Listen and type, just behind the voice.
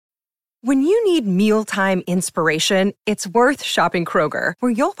When you need mealtime inspiration, it's worth shopping Kroger,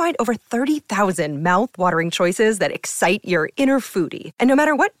 where you'll find over 30,000 mouth-watering choices that excite your inner foodie. And no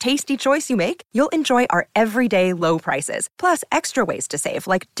matter what tasty choice you make, you'll enjoy our everyday low prices, plus extra ways to save,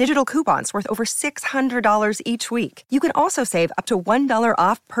 like digital coupons worth over $600 each week. You can also save up to $1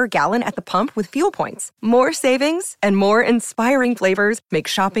 off per gallon at the pump with fuel points. More savings and more inspiring flavors make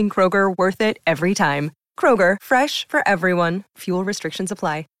shopping Kroger worth it every time. Kroger, fresh for everyone. Fuel restrictions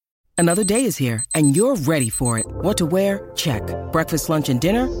apply. Another day is here, and you're ready for it. What to wear? Check. Breakfast, lunch, and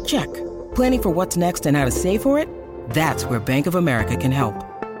dinner? Check. Planning for what's next and how to save for it? That's where Bank of America can help.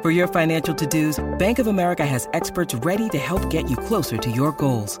 For your financial to-dos, Bank of America has experts ready to help get you closer to your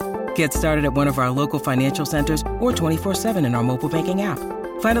goals. Get started at one of our local financial centers or 24/7 in our mobile banking app.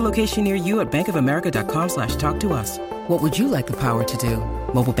 Find a location near you at bankofamerica.com/talktous. What would you like the power to do?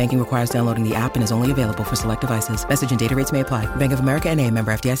 Mobile banking requires downloading the app and is only available for select devices. Message and data rates may apply. Bank of America N.A.,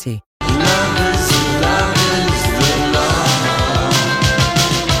 member FDIC.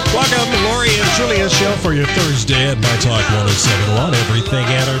 Welcome to Lori and Julia's show for your Thursday at My Talk 107.1 Everything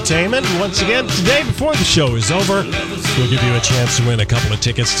Entertainment. And once again, today before the show is over, we'll give you a chance to win a couple of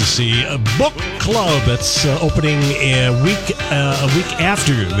tickets to see a book club. It's opening a week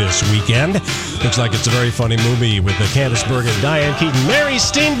after this weekend. Looks like it's a very funny movie with Candice Bergen, Diane Keaton, Mary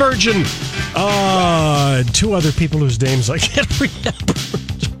Steenburgen, two other people whose names I can't remember.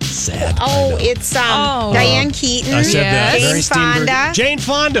 Sad. Oh, it's Diane Keaton. I said that. Mary Fonda. Jane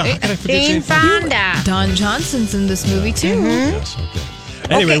Fonda. How could I forget Jane Fonda. Don Johnson's in this movie, too. Mm-hmm. Yes,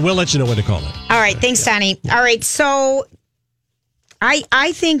 okay. Anyway, we'll let you know when to call it. All right. Thanks, Donnie. All right. So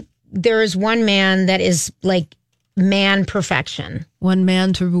I think there is one man that is like man perfection. One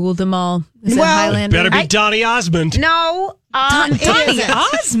man to rule them all. Is that Highlander? Better be Donny Osmond. No. Donny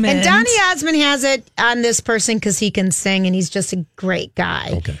Osmond. And Donny Osmond has it on this person because he can sing and he's just a great guy.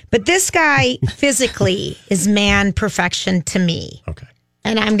 Okay. But this guy physically is man perfection to me. Okay.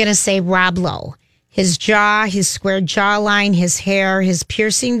 And I'm going to say Rob Lowe. His jaw, his square jawline, his hair, his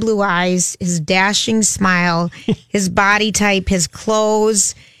piercing blue eyes, his dashing smile, his body type, his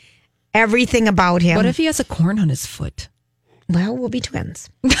clothes, everything about him. What if he has a corn on his foot? Well, we'll be twins.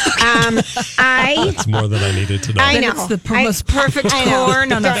 That's more than I needed to know. I know. It's the most perfect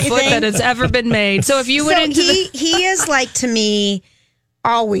corn on a foot that has ever been made. So if you went into he is like to me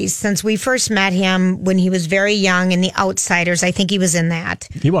always since we first met him when he was very young in The Outsiders. I think he was in that.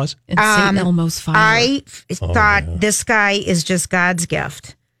 He was. in St. Elmo's Fire. I thought this guy is just God's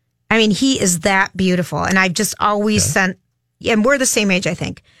gift. I mean, he is that beautiful, and I've just always and we're the same age, I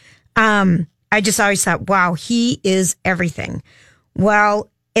think. I just always thought, wow, he is everything. Well,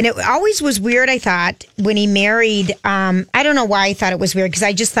 and it always was weird, I thought, when he married, I don't know why I thought it was weird, because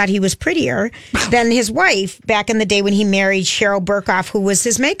I just thought he was prettier than his wife back in the day when he married Cheryl Burkhoff, who was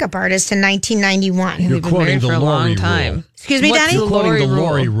his makeup artist in 1991. You're quoting the Lori rule. Excuse me, Danny? You're quoting the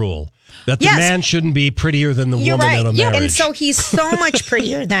Lori rule. That the man shouldn't be prettier than the woman in a marriage. Yeah, and so he's so much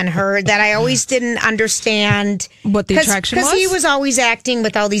prettier than her that I always didn't understand what the attraction was. Because he was always acting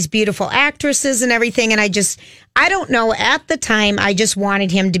with all these beautiful actresses and everything, and I don't know, at the time, I just wanted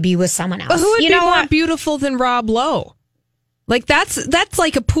him to be with someone else. But who would be more beautiful than Rob Lowe? Like, that's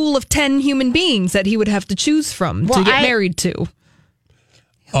like a pool of 10 human beings that he would have to choose from to get married to. It'd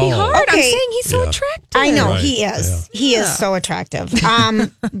be hard. Okay. I'm saying he's so attractive. I know, he is. Yeah. He is so attractive.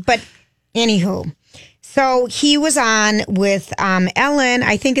 But anywho, so he was on with Ellen.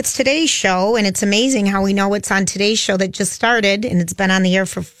 I think it's Today's Show, and it's amazing how we know it's on Today's Show that just started, and it's been on the air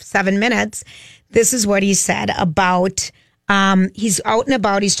for 7 minutes. This is what he said about, he's out and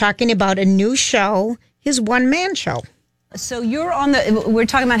about, he's talking about a new show, his one-man show. So we're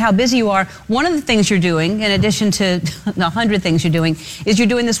talking about how busy you are. One of the things you're doing, in addition to the 100 things you're doing, is you're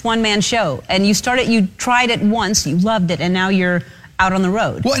doing this one-man show. And you tried it once, you loved it, and now you're out on the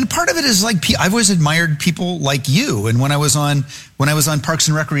road. Well, and part of it is like, I've always admired people like you. And when I was on Parks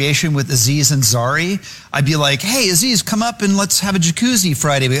and Recreation with Aziz Ansari, I'd be like, hey, Aziz, come up and let's have a jacuzzi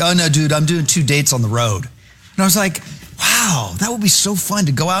Friday. But, oh, no, dude, I'm doing 2 dates on the road. And I was like, wow, that would be so fun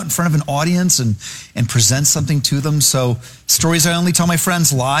to go out in front of an audience and present something to them. So Stories I Only Tell My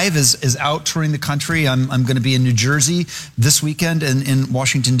Friends Live is out touring the country. I'm going to be in New Jersey this weekend and in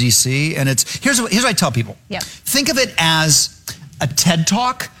Washington, D.C. And here's what I tell people. Yeah. Think of it as a TED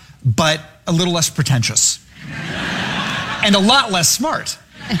Talk, but a little less pretentious and a lot less smart.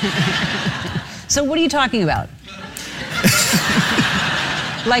 So what are you talking about?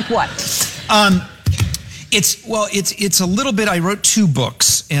 Like what? It's a little bit, I wrote 2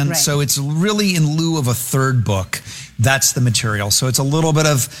 books, and so it's really in lieu of a 3rd book. That's the material. So it's a little bit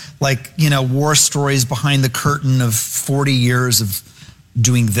of war stories behind the curtain of 40 years of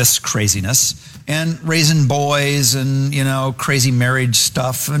doing this craziness and raising boys and, crazy marriage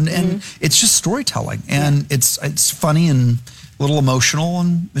stuff. And it's just storytelling. And it's funny and a little emotional,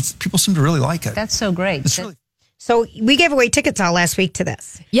 and people seem to really like it. That's so great. So we gave away tickets all last week to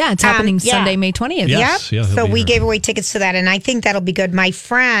this. Yeah, it's happening Sunday, May 20th. Yes, yep. So we gave away tickets to that, and I think that'll be good. My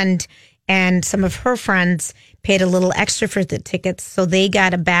friend and some of her friends paid a little extra for the tickets, so they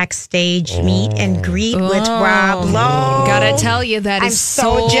got a backstage meet and greet with Rob Lowe. Gotta tell you, that is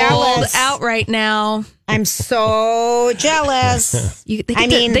so jealous. Out right now. I'm so jealous. They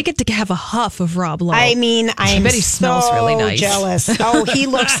get to have a huff of Rob Lowe. I bet he smells really nice. Jealous. Oh, he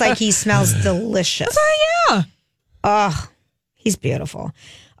looks like he smells delicious. Oh, yeah. Oh, he's beautiful.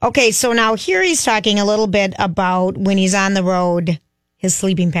 Okay, so now here he's talking a little bit about when he's on the road, his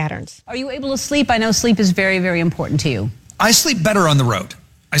sleeping patterns. Are you able to sleep? I know sleep is very, very important to you. I sleep better on the road.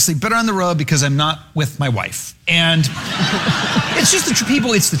 I sleep better on the road because I'm not with my wife. And it's just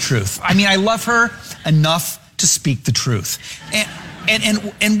it's the truth. I mean, I love her enough to speak the truth.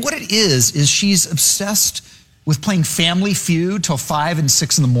 And what it is she's obsessed with playing Family Feud till 5 and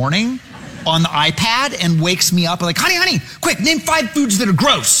 6 in the morning on the iPad and wakes me up like, honey, quick, name 5 foods that are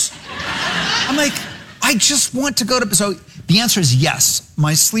gross. I'm like, I just want to go to... So the answer is yes.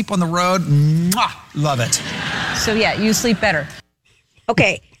 My sleep on the road, love it. So yeah, you sleep better.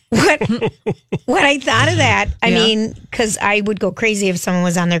 Okay. What I thought of that, I mean, because I would go crazy if someone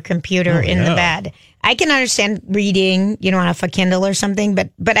was on their computer in the bed. I can understand reading, on a Kindle or something,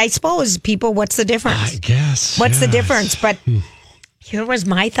 but I suppose people, what's the difference? I guess. What's the difference? But here was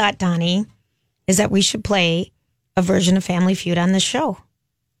my thought, Donnie, is that we should play a version of Family Feud on this show.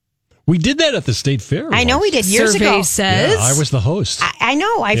 We did that at the State Fair. I know we did years Survey ago. says. Yeah, I was the host. I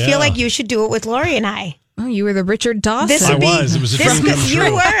know. I feel like you should do it with Lori and I. Oh, you were the Richard Dawson. I was. It was a dream come true.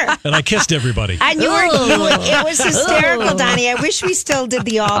 You were. And I kissed everybody. And it was hysterical, Donnie. I wish we still did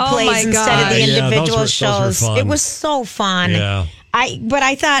the all plays instead of the individual shows. Those were fun. It was so fun. Yeah. But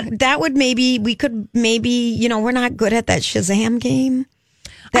I thought that would we could we're not good at that Shazam game.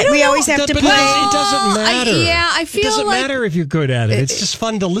 That we always have to play. It doesn't matter. I feel it doesn't matter if you're good at it. It's just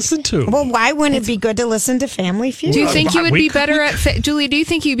fun to listen to. Well, why wouldn't it be good to listen to Family Feud? Do you think you would be better at Julie? Do you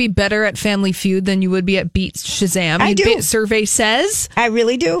think you'd be better at Family Feud than you would be at Beat Shazam? I do. Survey says. I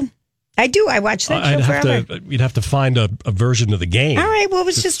really do. I do. I watch that show forever. You'd have to find a version of the game. All right. Well, it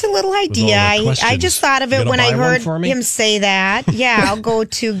was just a little idea. I just thought of it when I heard him say that. Yeah, I'll go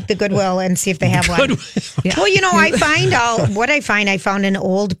to the Goodwill and see if they have one. Yeah. Well, I found an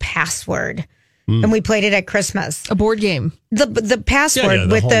old password. And we played it at Christmas. A board game. The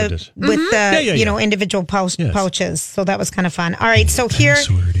password with the individual pouches. So that was kind of fun. All right. So here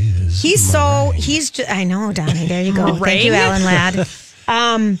I know, Donnie. There you go. Thank you, Alan Ladd.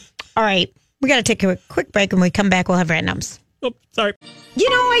 All right. We got to take a quick break. When we come back, we'll have randoms. Oh, sorry.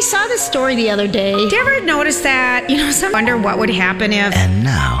 I saw this story the other day. Did you ever notice that? Some wonder what would happen if... And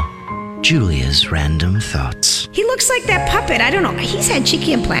now, Julia's random thoughts. He looks like that puppet. I don't know. He's had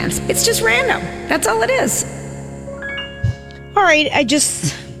cheeky implants. It's just random. That's all it is. All right. I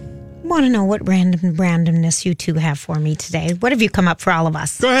just want to know what randomness you two have for me today. What have you come up for all of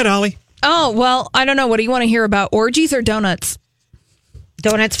us? Go ahead, Holly. Oh, well, I don't know. What do you want to hear about? Orgies or donuts?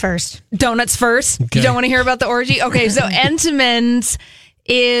 Donuts first. Donuts first? Okay. You don't want to hear about the orgy? Okay, so Entenmann's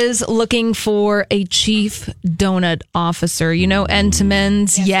is looking for a chief donut officer. You know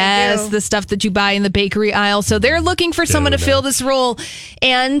Entenmann's? Yes, the stuff that you buy in the bakery aisle. So they're looking for someone to fill this role.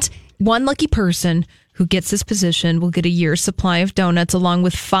 And one lucky person who gets this position will get a year's supply of donuts along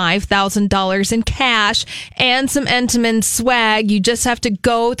with $5,000 in cash and some Entenmann's swag. You just have to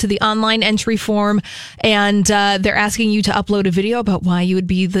go to the online entry form, and they're asking you to upload a video about why you would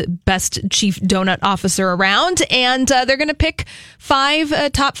be the best chief donut officer around. And they're going to pick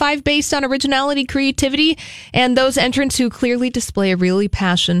top five based on originality, creativity, and those entrants who clearly display a really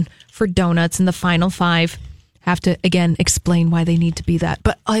passion for donuts. In the final 5 have to, again, explain why they need to be that.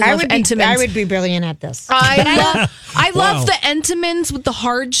 But I love Entenmann's. I would be brilliant at this. I love the Entenmann's with the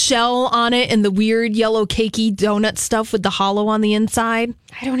hard shell on it and the weird yellow cakey donut stuff with the hollow on the inside.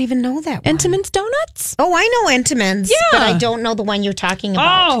 I don't even know that one. Entenmann's donuts? Oh, I know Entenmann's, but I don't know the one you're talking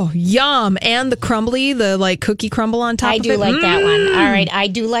about. Oh, yum. And the crumbly, the cookie crumble on top of it. I do like that one. All right, I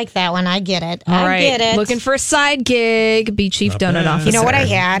do like that one. I get it. I get it. Looking for a side gig, be chief donut officer. You know what I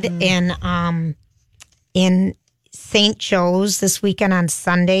had in St. Joe's this weekend on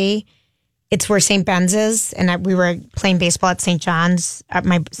Sunday? It's where St. Ben's is, and we were playing baseball at St. John's.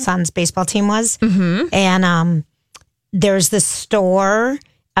 My son's baseball team was, and there's this store,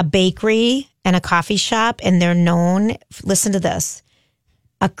 a bakery, and a coffee shop, and they're known. Listen to this: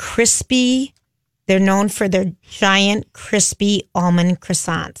 they're They're known for their giant, crispy almond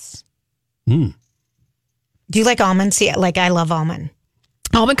croissants. Do you like almonds? See, like I love almond.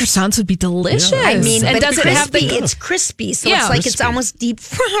 Almond croissants would be delicious. I mean, and but does it have the? It's crispy, so Yeah. it's like Crispy. it's almost deep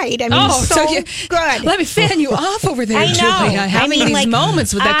fried. I mean, good. Let me fan you off over there, I know. Julia. Having these like,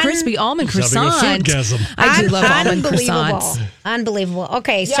 moments with that crispy almond He's having a croissant. foodgasm. I do love almond Unbelievable. croissants. Unbelievable.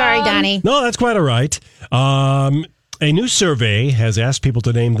 Okay, sorry, Donnie. No, that's quite all right. A new survey has asked people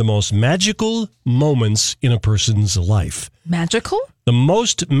to name the most magical moments in a person's life. Magical? The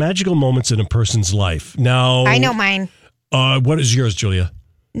most magical moments in a person's life. Now, I know mine. What is yours, Julia?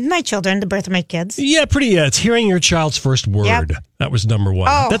 My children, the birth of my kids. Yeah, it's hearing your child's first word. Yep. That was number one.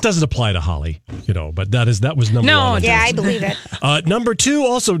 Oh. That doesn't apply to Holly, but that was number one. Yeah, I believe it. Number two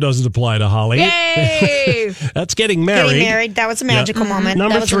also doesn't apply to Holly. Yay! That's getting married. Getting married, that was a magical moment.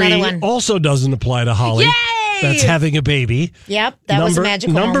 Number that was three another one. also doesn't apply to Holly. Yay! That's having a baby. Yep, that was a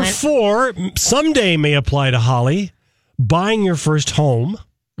magical moment. Number four, someday may apply to Holly, buying your first home.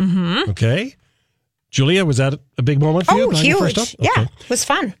 Mm-hmm. Okay. Julia, was that a big moment for you? Oh, buying your first huge. home? Yeah, Okay. it was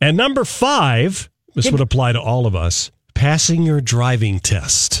fun. And number five, this would apply to all of us, passing your driving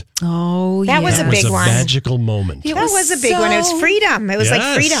test. Oh, That was a That big was a one. magical moment. It That was a big one. It was freedom. It was like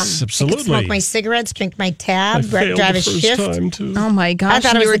Yes, freedom. absolutely. I could smoke my cigarettes, drink my tab, I failed drive the a first shift. time, too. Oh my gosh!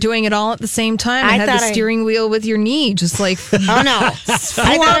 thought it You was were doing it all at the same time. I I had the thought I- steering wheel with your knee, just like Oh no! I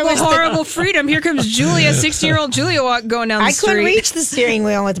thought it was horrible freedom. Here comes Julia, 16-year-old Julia, going down the I street. couldn't reach the steering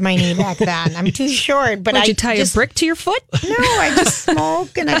wheel with my knee back then. I'm too short. But Would I you tie just, a brick to your foot? No, I just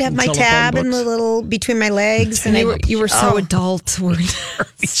smoke and I'd have my Telephone tab in books. the little between my legs. And You were so adult.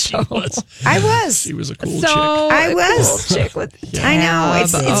 She was. I was. She was a cool So chick. I was. cool chick with I know.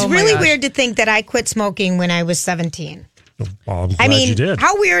 It's Oh my really gosh. weird to think that I quit smoking when I was 17. Well, I'm glad I mean, you did.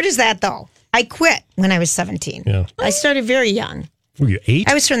 how weird is that though? I quit when I was 17. Yeah. I started very young. Were you 8?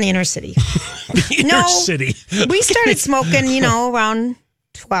 I was from the inner city. Inner city. We started smoking, around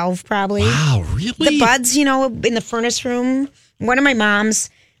 12 probably. Wow, really? The buds, in the furnace room. One of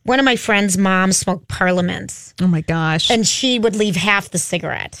my friend's moms smoked Parliaments, Oh my gosh! and she would leave half the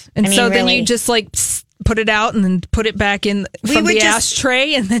cigarette. And I mean, so then really. you just like put it out and then put it back in from would the just-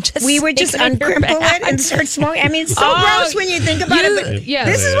 ashtray and then just we would just stick it in your uncrimple bag. it and start smoking. I mean, it's so Oh, gross when you think about it. But yeah.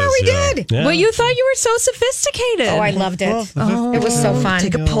 this is what we Yeah. did. Yeah. Well, you thought you were so sophisticated. Oh, I loved it. It was so fun.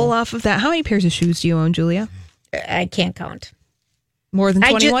 Take a pull off of that. How many pairs of shoes do you own, Julia? I can't count. More than I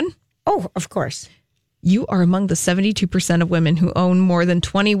ju- 21? Oh, of course. You are among the 72% of women who own more than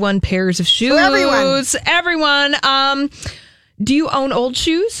 21 pairs of shoes. Everyone. Do you own old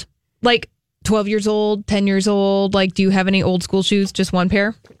shoes? Like 12 years old, 10 years old? Like, do you have any old school shoes? Just one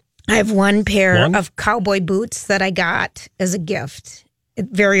pair? I have one pair One? of cowboy boots that I got as a gift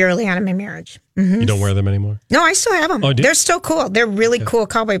very early on in my marriage. You don't wear them anymore? No, I still have them. Oh, do you? They're still cool. They're really cool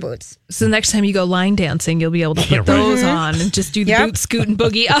cowboy boots. So the next time you go line dancing, you'll be able to put Yeah, right. those on and just do the Yep. boot, scoot, and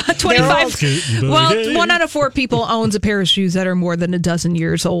boogie. They're 25. Scoot and Well, boogie. 1 out of 4 people owns a pair of shoes that are more than a dozen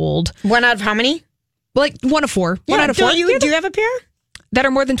years old. One out of how many? Like 1 of 4. 1 out of 4. Do you have a pair? That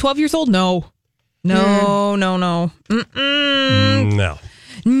are more than 12 years old? No. No. Mm-mm. No.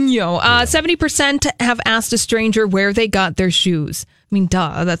 No. 70% have asked a stranger where they got their shoes. I mean,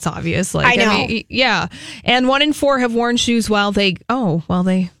 duh, that's obvious. Like, I know. mean, yeah. And 1 in 4 have worn shoes while they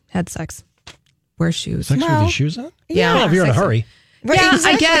had sex. Wear shoes. Sex with your shoes on? Yeah. Well, if you're in a hurry. Right, Yeah,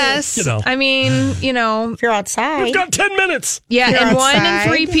 exactly. I guess. You know. I mean, If you're outside. We've got 10 minutes. yeah. You're And 1 in outside.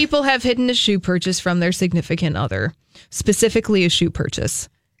 3 people have hidden a shoe purchase from their significant other, specifically a shoe purchase.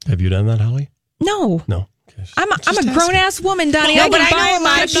 Have you done that, Holly? No. No. Okay. I'm a grown ass woman, Donnie. No, I but can buy I know a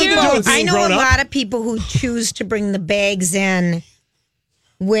lot of nothing to do people. with I being know grown a up. lot of people who choose to bring the bags in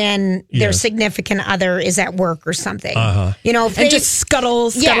when their Yes. significant other is at work or something. Uh-huh. If And they just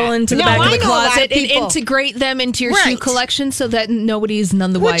scuttle Yeah. into the No, back I of the know a lot of closet and people. integrate them into your shoe Right. collection so that nobody's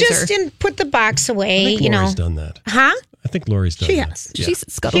none the well, wiser. just didn't put the box I away. think Lori's done that. Huh? I think Lori's done She that. has. Yeah. She's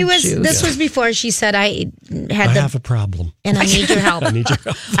scuttled She was. shoes. This was before she said I had I the have a problem. and I need your help. I need your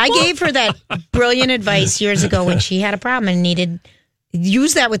help. I gave her that brilliant advice years ago when she had a problem and needed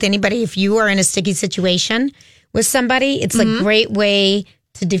use that with anybody. If you are in a sticky situation with somebody, it's a great way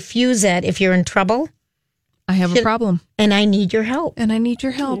to diffuse it if you're in trouble. I have a problem And I need your help. and I need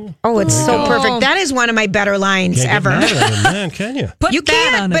your help. Oh, it's so perfect. That is one of my better lines Can't get ever. mad at him, man, can you? Put You that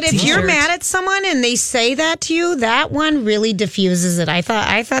can't, on a but if you're t-shirt. mad at someone and they say that to you, that one really diffuses it. I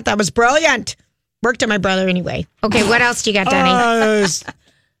thought that was brilliant. Worked on my brother anyway. Okay, what else do you got, Danny?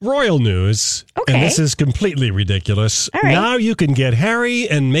 Royal news. Okay. And this is completely ridiculous. All right. Now you can get Harry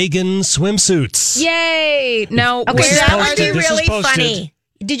and Meghan swimsuits. Yay! Now, Okay, This is that would posted- be this is really posted. funny.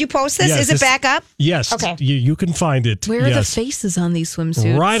 Did you post this? Yes, Is it back up? Yes. Okay. You can find it. Where are the faces on these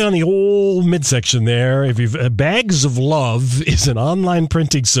swimsuits? Right on the old midsection there. If you've Bags of Love is an online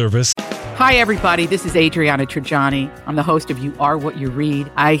printing service. Hi, everybody. This is Adriana Trajani. I'm the host of You Are What You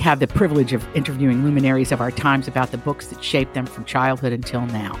Read. I have the privilege of interviewing luminaries of our times about the books that shaped them from childhood until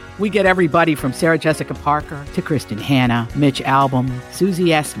now. We get everybody from Sarah Jessica Parker to Kristen Hanna, Mitch Albom, Susie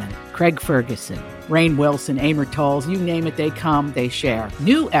Essman, Craig Ferguson, Rainn Wilson, Amor Tolls, you name it, they come, they share.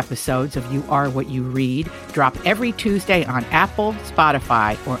 New episodes of You Are What You Read drop every Tuesday on Apple,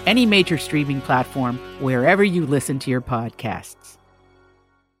 Spotify, or any major streaming platform wherever you listen to your podcasts.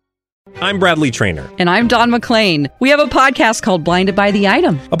 I'm Bradley Trainer. And I'm Don McClain. We have a podcast called Blinded by the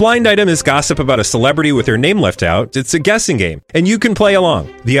Item. A blind item is gossip about a celebrity with their name left out. It's a guessing game, and you can play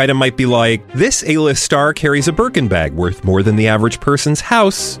along. The item might be like, this A-list star carries a Birkin bag worth more than the average person's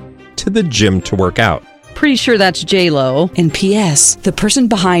house to the gym to work out. Pretty sure that's J-Lo. And P.S. the person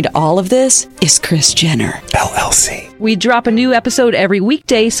behind all of this is Kris Jenner, LLC. We drop a new episode every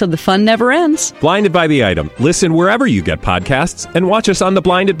weekday so the fun never ends. Blinded by the Item. Listen wherever you get podcasts and watch us on the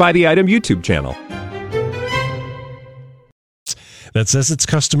Blinded by the Item YouTube channel. That says its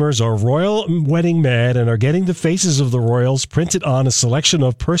customers are royal wedding mad and are getting the faces of the royals printed on a selection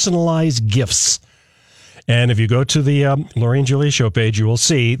of personalized gifts. And if you go to the Lori and Julia show page, you will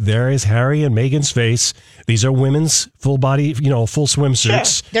see there is Harry and Meghan's face. These are women's full body, full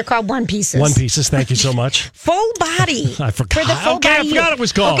swimsuits. Sure. They're called one pieces. One pieces. Thank you so much. Full body. I forgot. For the full body I forgot it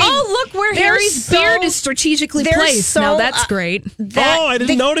was called. Okay. Oh, look where Harry's beard is strategically placed. Now that's great. I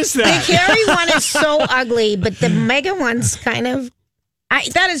didn't notice that. The Harry one is so ugly, but the Meghan one's kind of...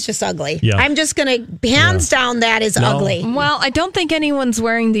 that is just ugly. Yeah. I'm just going to, hands down, that is ugly. Well, I don't think anyone's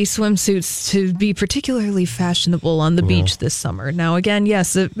wearing these swimsuits to be particularly fashionable on the beach this summer. Now, again,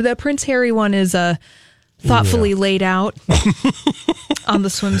 yes, the Prince Harry one is thoughtfully laid out on the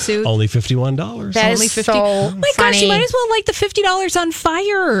swimsuit. Only $51. That only is 50. so Oh my funny. gosh, you might as well light the $50 on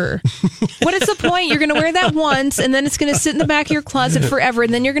fire. What is the point? You're going to wear that once, and then it's going to sit in the back of your closet forever,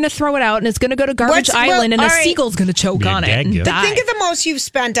 and then you're going to throw it out, and it's going to go to Garbage Island, and a seagull's going to choke on it and die. Think of the most you've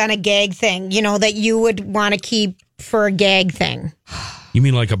spent on a gag thing, that you would want to keep for a gag thing. You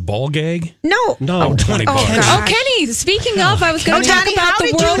mean like a ball gag? No. Oh, $20. Oh, Kenny, speaking of, I was going to talk about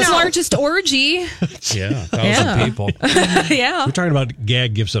the world's largest orgy. Yeah, 1,000 people. Yeah. We're talking about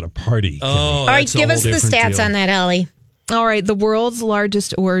gag gifts at a party. Oh, all right, give us the stats on that, Ellie. All right, the world's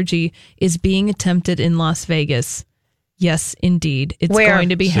largest orgy is being attempted in Las Vegas. Yes, indeed. It's going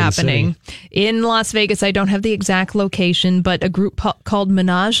to be happening. In Las Vegas, I don't have the exact location, but a group called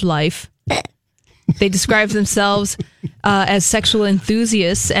Menage Life. They describe themselves as sexual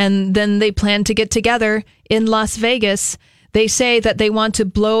enthusiasts, and then they plan to get together in Las Vegas. They say that they want to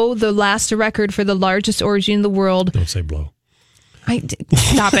blow the last record for the largest orgy in the world. Don't say blow.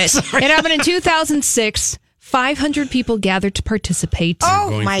 Stop it. It happened in 2006. 500 people gathered to participate.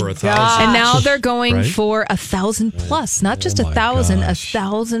 Oh my God. And now they're going for 1,000 plus. Not just 1,000,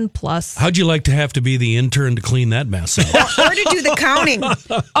 1,000 plus. How'd you like to have to be the intern to clean that mess up? Or to do the counting.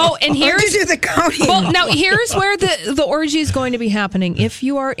 Oh, and here's... Or to do the counting. Well, now here's where the orgy is going to be happening. If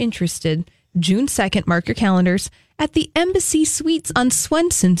you are interested, June 2nd, mark your calendars, at the Embassy Suites on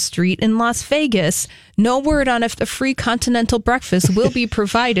Swenson Street in Las Vegas. No word on if the free continental breakfast will be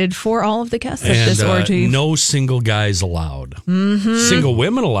provided for all of the guests at this orgy. No single guys allowed. Mm-hmm. Single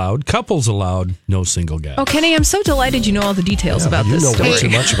women allowed. Couples allowed. No single guys. Oh, Kenny, I'm so delighted you know all the details about this story. You know way too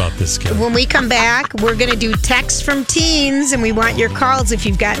much about this, Kenny. When we come back, we're going to do texts from teens, and we want your calls if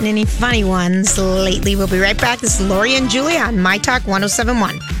you've gotten any funny ones lately. We'll be right back. This is Lori and Julia on My Talk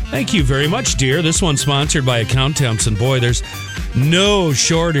 107.1. Thank you very much, dear. This one's sponsored by Account Temps, and boy, there's no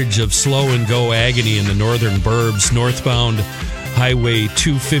shortage of slow and go agony in the northern burbs. Northbound Highway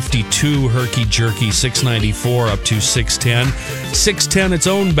 252, herky-jerky 694 up to 610. 610, its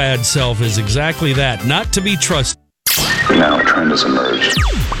own bad self, is exactly that, not to be trusted. Now a trend has emerged.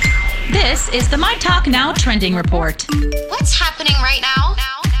 This is the My Talk Now Trending Report. What's happening right now?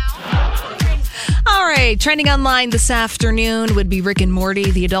 All right, trending online this afternoon would be Rick and Morty.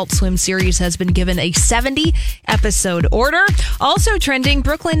 The Adult Swim series has been given a 70-episode order. Also trending,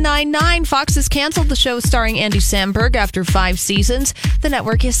 Brooklyn Nine-Nine. Fox has canceled the show starring Andy Samberg after 5 seasons. The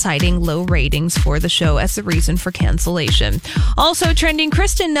network is citing low ratings for the show as the reason for cancellation. Also trending,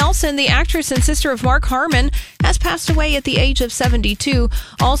 Kristen Nelson, the actress and sister of Mark Harmon, has passed away at the age of 72.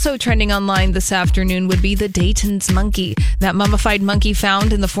 Also trending online this afternoon would be the Dayton's monkey. That mummified monkey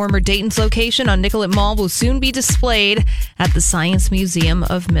found in the former Dayton's location on Nicollet Mall will soon be displayed at the Science Museum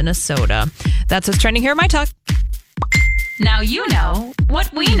of Minnesota. That's what's trending here at My Talk. Now you know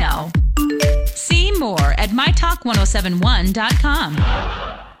what we know. See more at mytalk1071.com.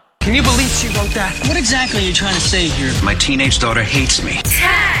 Can you believe she wrote that? What exactly are you trying to say here? My teenage daughter hates me.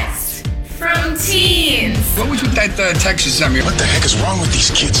 Text from teens. What was with that text you sent me? What the heck is wrong with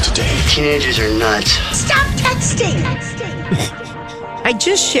these kids today? Teenagers are nuts. Stop texting. I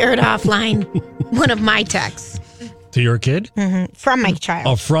just shared offline one of my texts. To your kid? Mm-hmm. From my child.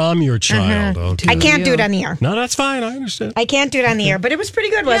 Oh, from your child. Mm-hmm. Okay. I can't do it on the air. No, that's fine. I understand. I can't do it on the air, but it was pretty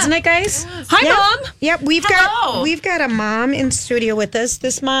good, wasn't it, guys? Yes. Hi, Mom. Yep, we've got a mom in studio with us.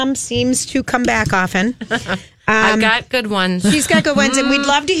 This mom seems to come back often. I've got good ones. She's got good ones, and we'd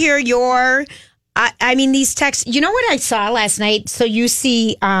love to hear your. I mean, these texts. You know what I saw last night? So you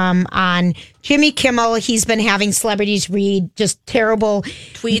see on Jimmy Kimmel, he's been having celebrities read just terrible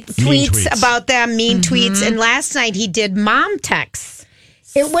tweets about them, mean tweets. And last night he did mom texts.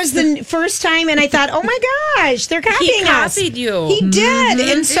 It was the first time, and I thought, oh my gosh, they're copying us. He copied you. He did,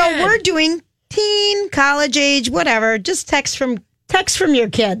 and so we're doing teen, college age, whatever. Just text from your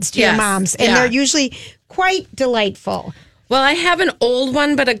kids to your moms, and they're usually quite delightful. Well, I have an old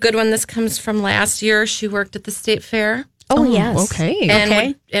one, but a good one. This comes from last year. She worked at the state fair. Oh yes.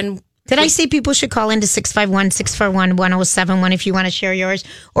 Okay. And did I say people should call into 651-641-1071 if you want to share yours?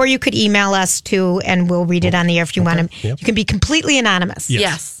 Or you could email us too, and we'll read it on the air if you want to. Yep. You can be completely anonymous.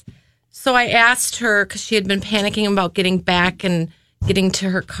 Yes. So I asked her, because she had been panicking about getting back and getting to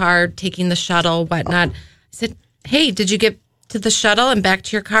her car, taking the shuttle, whatnot. I said, hey, did you get to the shuttle and back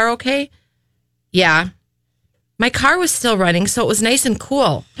to your car okay? Yeah. My car was still running, so it was nice and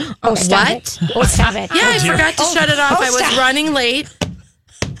cool. Oh, stop it. Oh, stop it. Yeah, I forgot to shut it off. I was running late.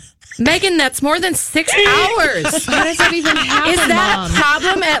 Megan, that's more than 6 hours. How does that even happen, Is that Mom? a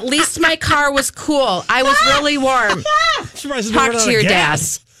problem? At least my car was cool. I was really warm. Talk to your dad.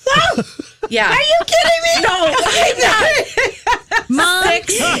 Yeah. Are you kidding me? No, I'm not. Mom,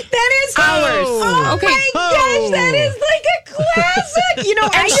 6 that is hours. Oh okay. my gosh, that is like a classic. You know,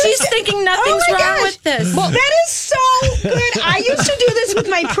 and she's thinking nothing's wrong with this. Well, that is so good. I used to do this with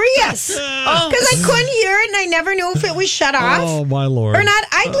my Prius because I couldn't hear it and I never knew if it was shut off. Oh my Lord! Or not.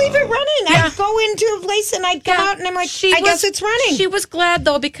 I'd leave it running. I'd go into a place and I'd come out and I'm like, I guess it's running. She was glad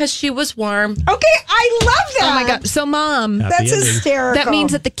though because she was warm. Okay, I love that. Oh my God! So, Mom, that's hysterical. That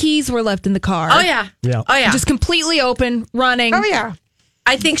means that the keys were left in the car. Oh yeah. Yeah. Oh yeah. Just completely open, running. Oh yeah.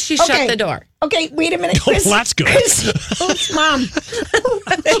 I think she shut the door. Okay, wait a minute. Chris, well, that's good. Oops, Mom.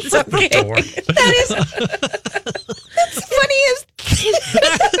 It's okay. That is that's funny.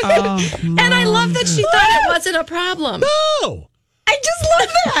 And I love that she thought it wasn't a problem. No. I just love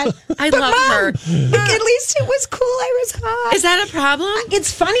that. I love her. At least it was cool. I was hot. Is that a problem?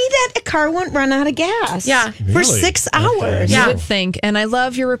 It's funny that a car won't run out of gas. Yeah. For 6 hours. You would think. And I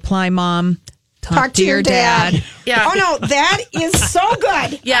love your reply, Mom. Talk to your dad. Yeah. Oh no, that is so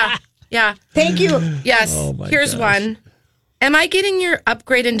good. Yeah. Yeah. Thank you. Yes. Oh, my Here's gosh. one. Am I getting your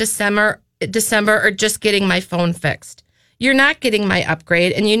upgrade in December or just getting my phone fixed? You're not getting my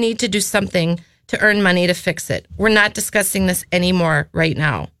upgrade and you need to do something to earn money to fix it. We're not discussing this anymore right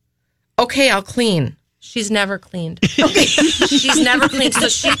now. Okay, I'll clean. She's never cleaned. Okay. She's never cleaned. So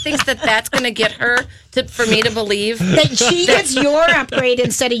she thinks that that's going to get her for me to believe that she gets your upgrade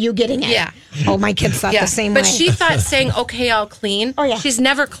instead of you getting it. Yeah. Oh, my kids thought the same way. But she thought saying, okay, I'll clean. Oh, yeah. She's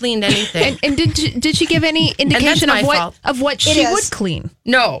never cleaned anything. And did she give any indication of what she would clean?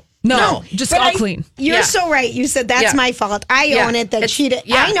 No. Just But all clean. You're so right. You said that's my fault. I own it that she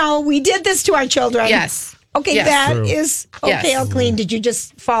did. I know. We did this to our children. Yes. Okay, Yes. that True. is okay. I'll clean. Did you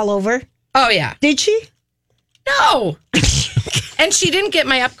just fall over? Oh, yeah. Did she? No. And she didn't get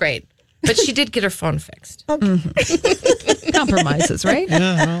my upgrade, but she did get her phone fixed. Compromises, right?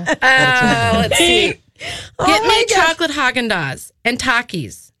 Let's see. Get me chocolate Haagen-Dazs and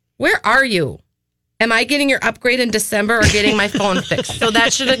Takis. Where are you? Am I getting your upgrade in December or getting my phone fixed? So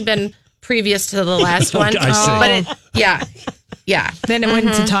that should have been previous to the last one. I see. But yeah. Then it went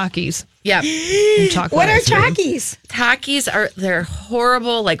into Takis. Yeah. What are Takis? Takis they're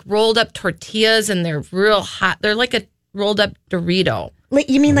horrible, like rolled up tortillas, and they're real hot. They're like a rolled up Dorito. Like,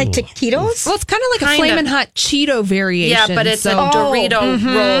 you mean like taquitos? Well, it's kind of like a Flamin' Hot Cheeto variation. Yeah, but it's a Dorito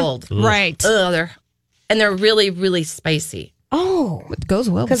rolled. Right. Ugh, they're really, really spicy. Oh, it goes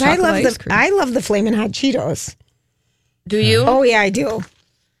well because I love the Flamin' Hot Cheetos. Do you? Oh yeah, I do.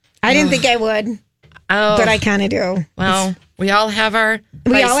 I didn't think I would. Oh, but I kind of do. Well, we all have our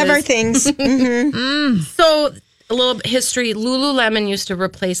things. Mm-hmm. So a little history: Lululemon used to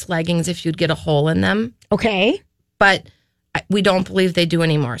replace leggings if you'd get a hole in them. Okay, but we don't believe they do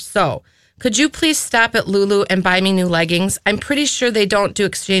anymore. So could you please stop at Lulu and buy me new leggings? I'm pretty sure they don't do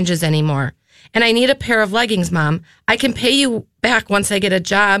exchanges anymore. and I need a pair of leggings, Mom. I can pay you back once I get a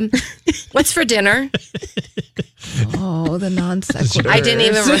job. What's for dinner? Oh, the non-sequitur. I didn't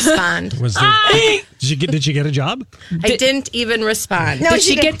even respond. Did you get a job? I didn't even respond. No, did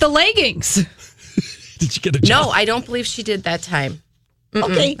she get the leggings? Did you get a job? No, I don't believe she did that time.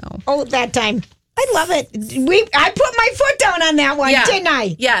 Okay. No. Oh, that time. I love it. I put my foot down on that one, didn't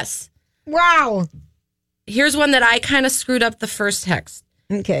I? Yes. Wow. Here's one that I kind of screwed up the first text.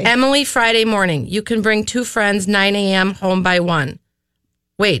 Okay. Emily, Friday morning. You can bring 2 friends, 9 a.m., home by 1.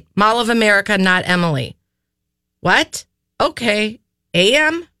 Wait, Mall of America, not Emily. What? Okay.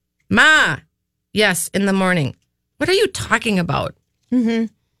 A.M.? Ma. Yes, in the morning. What are you talking about? Mm-hmm.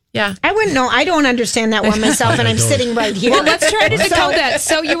 Yeah. I wouldn't know. I don't understand that one myself, and I'm sitting right here. Well, let's try to decode that.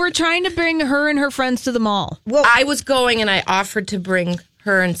 So you were trying to bring her and her friends to the mall. Well, I was going, and I offered to bring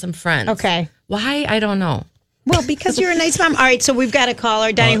her and some friends. Okay. Why? I don't know. Well, because you're a nice mom. All right, so we've got a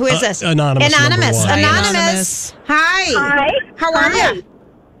caller. Donnie, who is this? Anonymous. Anonymous. Hi, Anonymous. Hi. Hi. How are you?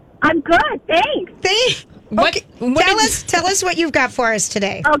 I'm good, thanks. Okay. Tell us what you've got for us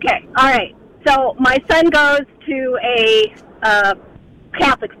today. Okay, all right. So my son goes to a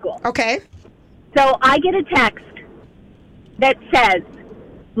Catholic school. Okay. So I get a text that says,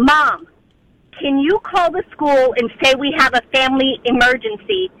 Mom, can you call the school and say we have a family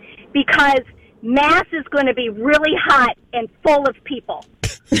emergency because Mass is going to be really hot and full of people.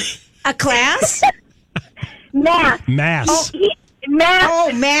 A class? Mass. Mass. Mass.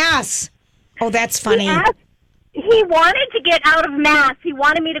 Oh, Mass. Oh, that's funny. He wanted to get out of Mass. He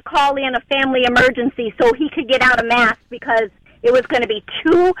wanted me to call in a family emergency so he could get out of Mass because it was going to be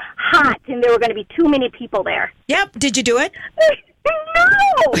too hot and there were going to be too many people there. Yep. Did you do it?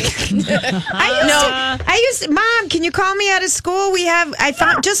 No. I used to, Mom, can you call me out of school?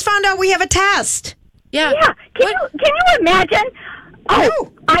 Just found out we have a test. Yeah. Can you imagine?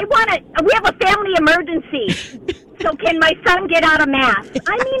 Oh, we have a family emergency. So can my son get out of Mass?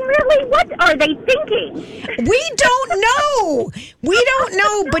 I mean, really, what are they thinking? We don't know.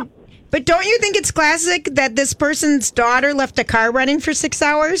 But don't you think it's classic that this person's daughter left a car running for 6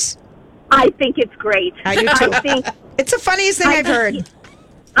 hours? I think it's great. I do too. It's the funniest thing I've heard.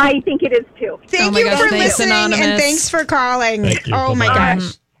 I think it is too. Thank you for listening and thanks for calling. Thank you. Oh my Bye-bye.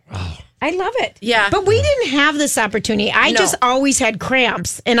 gosh. I love it. Yeah. But we didn't have this opportunity. I just always had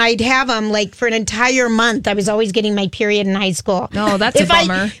cramps, and I'd have them like for an entire month. I was always getting my period in high school. No, that's a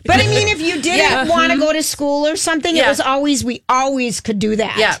bummer. But I mean, if you didn't want to go to school or something, it was always, we always could do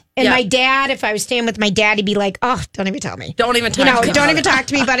that. Yeah. And my dad, if I was staying with my dad, he'd be like, "Oh, don't even tell me. Don't even talk to me. Don't even talk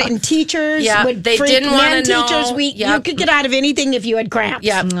to me about it." And teachers would they didn't want to know. Teachers, you could get out of anything if you had cramps.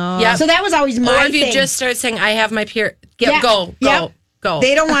 Yeah. Yeah. So that was always my thing. Or if you just start saying, "I have my period," go.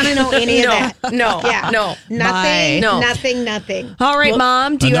 They don't want to know any of that. No. Nothing. No. Nothing. All right,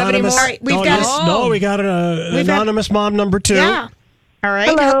 Mom. Do you have any more? All right, we got an anonymous mom number 2. Yeah. All right.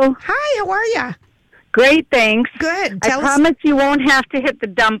 Hello. Hi. How are you? Great, thanks. Good. I promise you won't have to hit the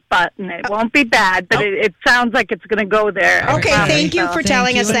dump button. It won't be bad, but it sounds like it's going to go there. Okay. Thank you for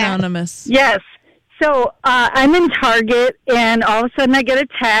telling us that. Anonymous. Yes. So I'm in Target, and all of a sudden I get a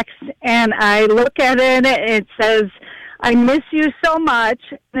text, and I look at it, and it says, "I miss you so much."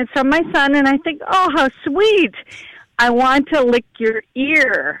 And it's from my son, and I think, oh, how sweet. I want to lick your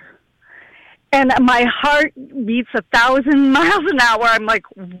ear. And my heart beats 1,000 miles an hour. I'm like,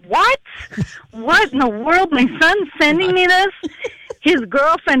 what? What in the world? My son's sending me this? His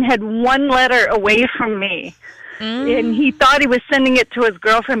girlfriend had one letter away from me. And he thought he was sending it to his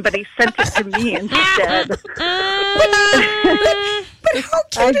girlfriend, but he sent it to me instead. But how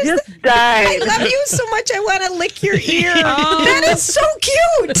cute I just died. I love you so much. I want to lick your ear. That is so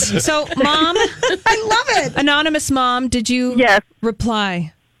cute. So, Mom, I love it. Anonymous Mom, did you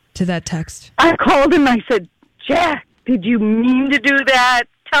reply to that text? I called him. I said, Jack, did you mean to do that?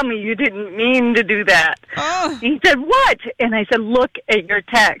 Tell me you didn't mean to do that. Oh. He said, what? And I said, look at your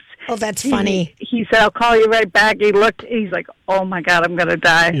text. Oh, that's funny. He said, I'll call you right back. He looked, he's like, oh my God, I'm going to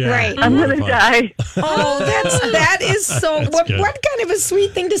die. Yeah, right. I'm going to die. Oh, that is so, what kind of a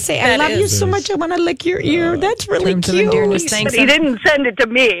sweet thing to say. I love you so much. I want to lick your ear. That's really cute. But he didn't send it to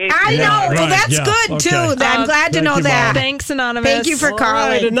me. I know. Well, that's good too. I'm glad to know that. Thanks, Anonymous. Thank you for calling. All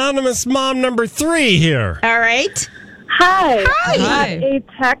right, anonymous mom number 3 here. All right. Hi. I got a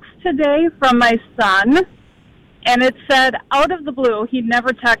text today from my son, and it said, out of the blue, he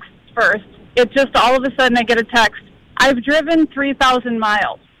never texts first. It just all of a sudden I get a text, I've driven 3,000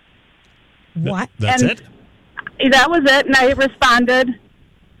 miles. What? That's it? That was it, and I responded,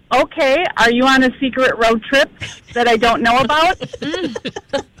 okay, are you on a secret road trip that I don't know about?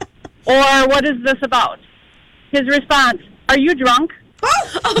 Or what is this about? His response, are you drunk?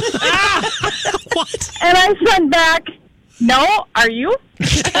 What? And I sent back, no, are you?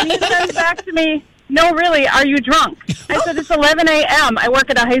 And he sends back to me, no, really, are you drunk? I said, it's 11 a.m. I work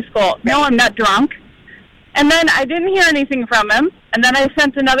at a high school. No, I'm not drunk. And then I didn't hear anything from him. And then I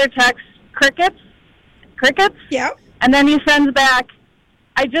sent another text, crickets. Yeah. And then he sends back,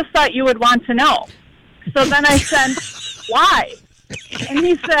 I just thought you would want to know. So then I sent, why? And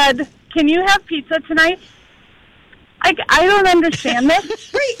he said, can you have pizza tonight? I don't understand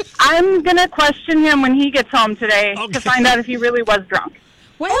this. I'm going to question him when he gets home today to find out if he really was drunk.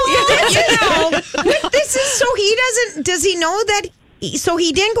 Well, this is so does he know that, so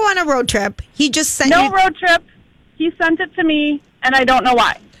he didn't go on a road trip. He just sent road trip. He sent it to me, and I don't know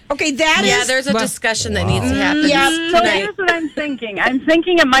why. Okay, there's a discussion that needs to happen. So here's what I'm thinking. I'm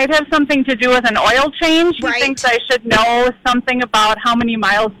thinking it might have something to do with an oil change. He thinks I should know something about how many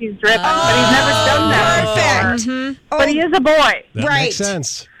miles he's driven, but he's never done that before. Perfect. But he is a boy. That makes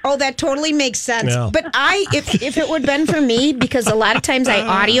sense. Oh, that totally makes sense. Yeah. But if it would have been for me, because a lot of times I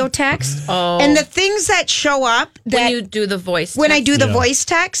audio text, and the things that show up when you do the voice, I do the voice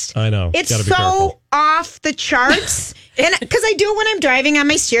text, I know it's Gotta be so careful. off the charts. And because I do it when I'm driving on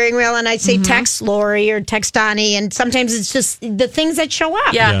my steering wheel, and I say text Lori or text Donnie, and sometimes it's just the things that show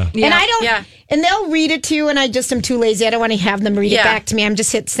up. Yeah. And I don't. And they'll read it to you, and I just am too lazy. I don't want to have them read it back to me. I'm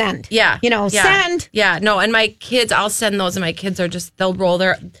just hit send. Yeah. Send. Yeah. No, and my kids, I'll send those, and my kids are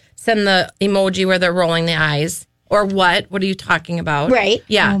they'll send the emoji where they're rolling the eyes. Or what? What are you talking about? Right.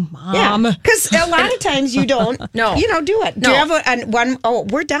 Yeah. Oh, Mom. Because a lot of times you don't, do it. No. Do you have one? Oh,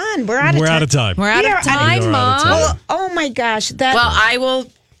 we're done. We're out of time. We're out of time. We're out of time, Mom. Well, oh, my gosh. Well, I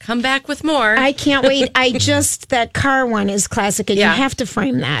will come back with more. I can't wait. That car one is classic, and you have to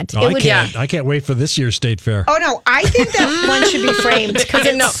frame that. Oh, I can't wait for this year's State Fair. Oh, no. I think that one should be framed because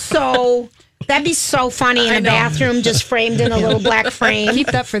it's so... That'd be so funny in a bathroom, just framed in a little black frame. Keep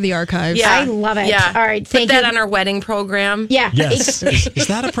that for the archives. Yeah. I love it. Yeah. All right, Put that on our wedding program. Yeah. Yes. Is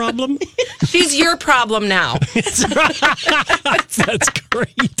that a problem? She's your problem now. That's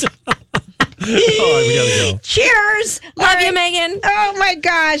great. Oh, we gotta go. Cheers. Love you, Megan. Oh, my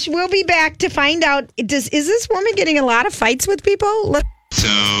gosh. We'll be back to find out. Is this woman getting a lot of fights with people? So,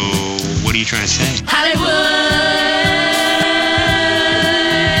 what are you trying to say?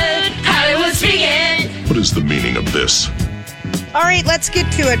 What is the meaning of this? All right, let's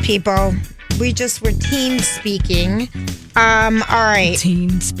get to it, people. We're teen speaking. All right.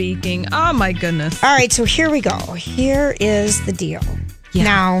 Teen speaking. Oh, my goodness. All right, so here we go. Here is the deal. Yeah.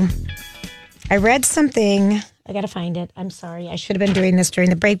 Now, I read something. I got to find it. I'm sorry. I should have been doing this during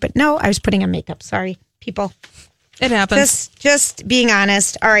the break, but no, I was putting on makeup. Sorry, people. It happens. Just being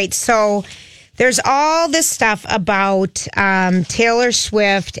honest. All right, so there's all this stuff about Taylor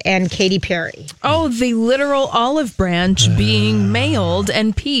Swift and Katy Perry. Oh, the literal olive branch being mailed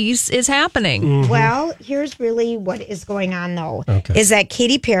and peace is happening. Mm-hmm. Well, here's really what is going on, though, is that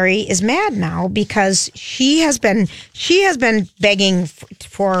Katy Perry is mad now because she has been begging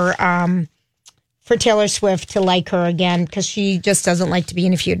for Taylor Swift to like her again because she just doesn't like to be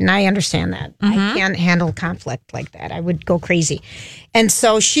in a feud. And I understand that. I can't handle conflict like that. I would go crazy. And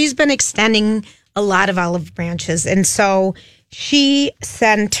so she's been extending a lot of olive branches. And so she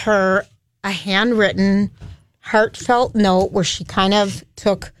sent her a handwritten, heartfelt note where she kind of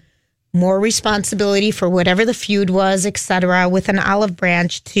took more responsibility for whatever the feud was, etc., with an olive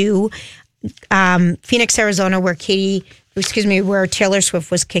branch to Phoenix, Arizona, where Taylor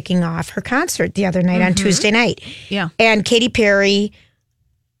Swift was kicking off her concert the other night on Tuesday night. Yeah. And Katy Perry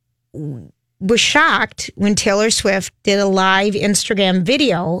was shocked when Taylor Swift did a live Instagram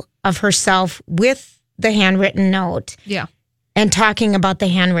video of herself with the handwritten note. Yeah. And talking about the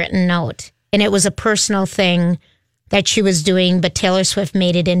handwritten note. And it was a personal thing that she was doing, but Taylor Swift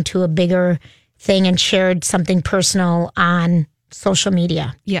made it into a bigger thing and shared something personal on social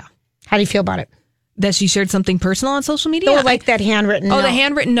media. Yeah. How do you feel about it? That she shared something personal on social media? Oh, like that handwritten note. Oh, the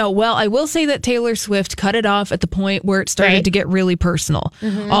handwritten note. Well, I will say that Taylor Swift cut it off at the point where it started to get really personal.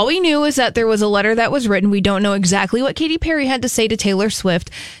 Mm-hmm. All we knew is that there was a letter that was written. We don't know exactly what Katy Perry had to say to Taylor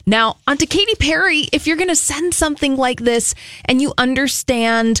Swift. Now, onto Katy Perry, if you're going to send something like this and you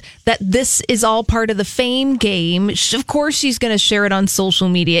understand that this is all part of the fame game, of course she's going to share it on social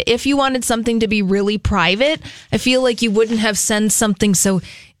media. If you wanted something to be really private, I feel like you wouldn't have sent something so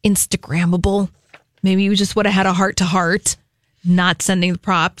Instagrammable. Maybe you just would have had a heart-to-heart, not sending the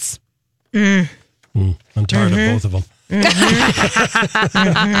props. I'm tired of both of them. But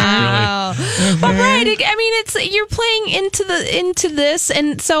right, I mean, you're playing into this,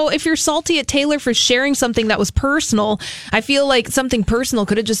 and so if you're salty at Taylor for sharing something that was personal, I feel like something personal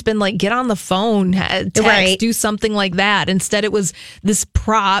could have just been like get on the phone, text, do something like that. Instead, it was this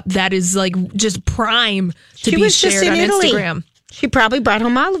prop that is like just prime to be shared on Instagram. She probably brought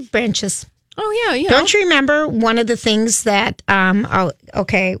home olive branches. Oh yeah. Don't you remember one of the things that?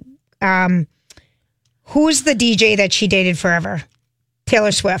 Who's the DJ that she dated forever?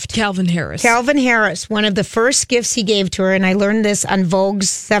 Taylor Swift. Calvin Harris. Calvin Harris. One of the first gifts he gave to her, and I learned this on Vogue's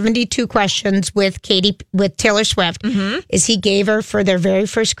 72 Questions with Taylor Swift, is he gave her for their very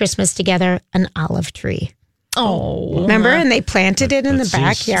first Christmas together an olive tree. Oh, remember? And they planted it in the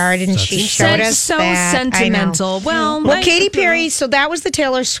backyard, and she showed us so that. sentimental. Well, Katy Perry. So that was the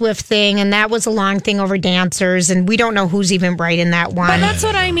Taylor Swift thing, and that was a long thing over dancers, and we don't know who's even right in that one. But that's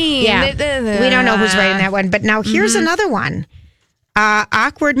what I mean. Yeah, we don't know who's right in that one. But now here's another one.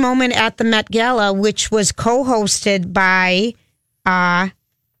 Awkward moment at the Met Gala, which was co-hosted by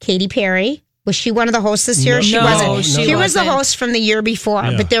Katy Perry. Was she one of the hosts this year? No, she wasn't. She was the host from the year before,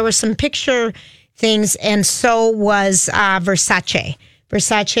 but there was some picture things, and so was Versace.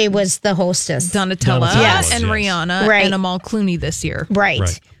 Versace was the hostess. Donatella and Rihanna and Amal Clooney this year.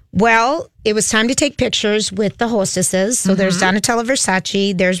 Right. Well, it was time to take pictures with the hostesses. So there's Donatella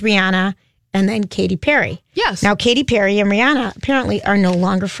Versace, there's Rihanna, and then Katy Perry. Yes. Now, Katy Perry and Rihanna apparently are no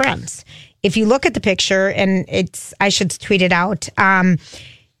longer friends. If you look at the picture, and I should tweet it out,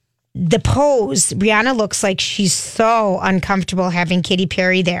 the pose, Rihanna looks like she's so uncomfortable having Katy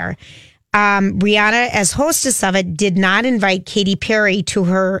Perry there. Rihanna, as hostess of it, did not invite Katy Perry to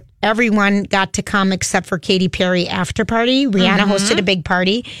her. Everyone got to come except for Katy Perry after party. Rihanna hosted a big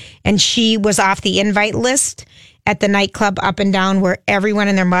party, and she was off the invite list at the nightclub Up and Down, where everyone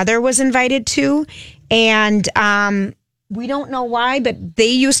and their mother was invited to. And we don't know why, but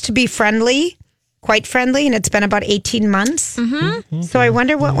they used to be quite friendly, and it's been about 18 months. So I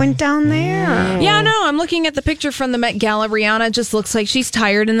wonder what went down there. Yeah, no, I'm looking at the picture from the Met Gala. Rihanna just looks like she's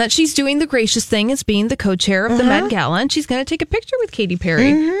tired and that she's doing the gracious thing as being the co-chair of the Met Gala, and she's going to take a picture with Katy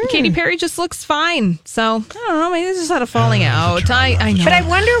Perry. Katy Perry just looks fine. So, I don't know, maybe they just had a falling out. I know. But I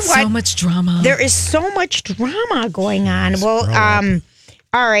wonder what... So much drama. There is so much drama going on. Well,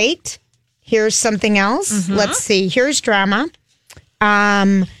 all right. Here's something else. Let's see. Here's drama.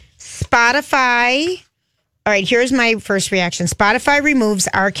 Spotify. All right, here's my first reaction. Spotify removes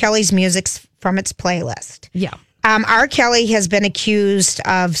R. Kelly's music from its playlist. Yeah. R. Kelly has been accused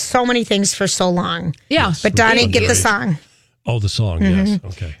of so many things for so long. Yeah. But Donnie, get the song. Oh, the song, yes.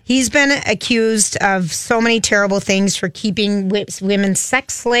 Okay. He's been accused of so many terrible things, for keeping women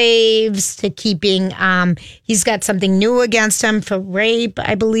sex slaves, to keeping, he's got something new against him for rape,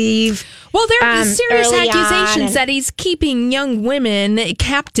 I believe. Well, there are serious accusations that he's keeping young women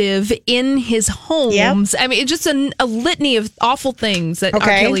captive in his homes. I mean, it's just a litany of awful things that R.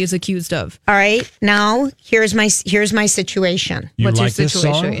 Kelly is accused of. All right. Now, here's my situation. What's your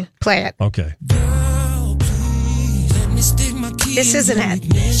situation? Song? Play it. Okay. This isn't it.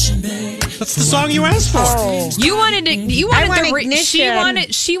 That's the song you asked for. You wanted to. I want ignition.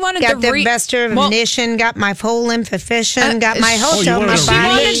 She wanted got the best of ignition. Got my full info got my hotel, my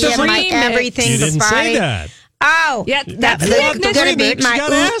body, my everything. You didn't say that. Oh, yeah, that's gonna be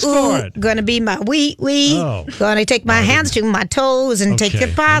my gonna be my wee. Gonna take my hands to my toes and take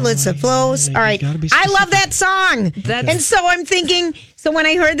the pilots of flows. All right, I love that song, and so I'm thinking. So when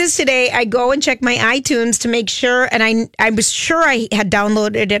I heard this today, I go and check my iTunes to make sure, and I was sure I had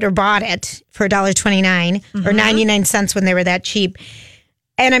downloaded it or bought it for $1.29 or 99 cents when they were that cheap.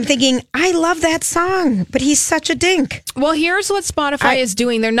 And I'm thinking, I love that song, but he's such a dink. Well, here's what Spotify is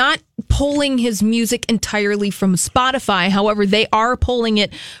doing. They're not pulling his music entirely from Spotify. However, they are pulling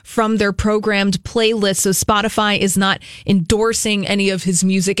it from their programmed playlist. So Spotify is not endorsing any of his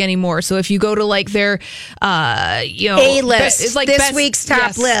music anymore. So if you go to like their, A-list, it's like this week's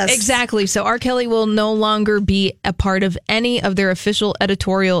top list. Exactly. So R. Kelly will no longer be a part of any of their official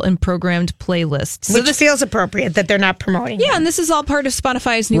editorial and programmed playlists. So Which feels appropriate that they're not promoting. Yeah, and this is all part of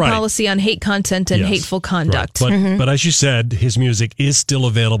Spotify's new policy on hate content and hateful conduct. Right. But as you said, his music is still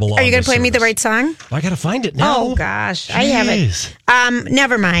available. Are you going to play me the right song? I got to find it now. Oh gosh, I have it.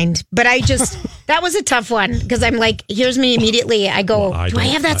 Never mind. But I just that was a tough one because I'm like, here's me immediately. I go, do I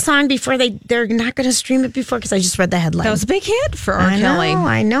have that song before they're not going to stream it before? Because I just read the headline. That was a big hit for R. Kelly.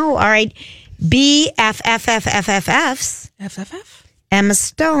 I know. All right, BFFFFFFs. FFF. Emma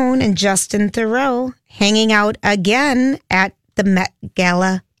Stone and Justin Theroux hanging out again at the Met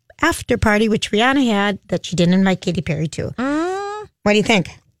Gala after party, which Rihanna had that she didn't invite Katy Perry to. What do you think?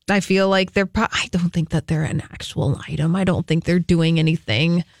 I feel like I don't think that they're an actual item. I don't think they're doing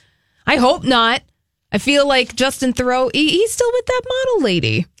anything. I hope not. I feel like Justin Theroux, he's still with that model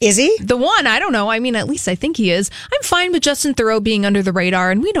lady. Is he? The one, I don't know. I mean, at least I think he is. I'm fine with Justin Theroux being under the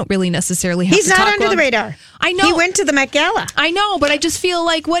radar, and we don't really necessarily have to talk. He's not under the radar. I know. He went to the Met Gala. I know, but I just feel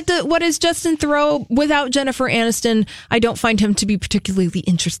like what is Justin Theroux without Jennifer Aniston? I don't find him to be particularly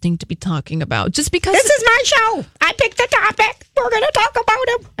interesting to be talking about. Just because this is my show. I picked the topic. We're going to talk about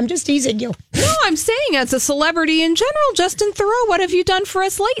him. I'm just teasing you. No, I'm saying as a celebrity in general, Justin Theroux, what have you done for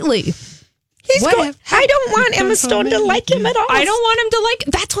us lately? I don't want Emma Stone to like him at all. I don't want him to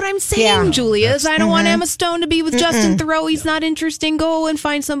like. That's what I'm saying, Julius. I don't want Emma Stone to be with Justin Theroux. He's not interesting. Go and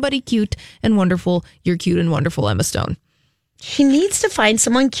find somebody cute and wonderful. You're cute and wonderful, Emma Stone. She needs to find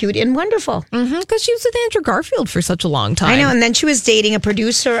someone cute and wonderful. Because she was with Andrew Garfield for such a long time. I know, and then she was dating a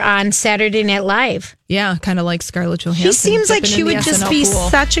producer on Saturday Night Live. Yeah, kind of like Scarlett Johansson. She seems like she would just be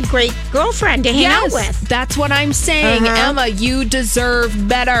such a great girlfriend to hang out with. That's what I'm saying. Emma, you deserve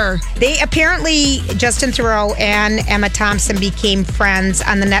better. They apparently, Justin Theroux and Emma Thompson became friends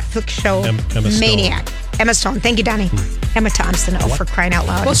on the Netflix show Maniac. Emma Stone. Thank you, Donnie. Emma Thompson. Oh, for crying out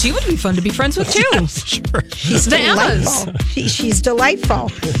loud. Well, she would be fun to be friends with, too. Sure. She's delightful. She's delightful.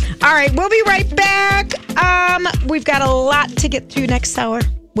 All right, we'll be right back. We've got a lot to get through next hour.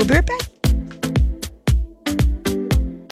 We'll be right back.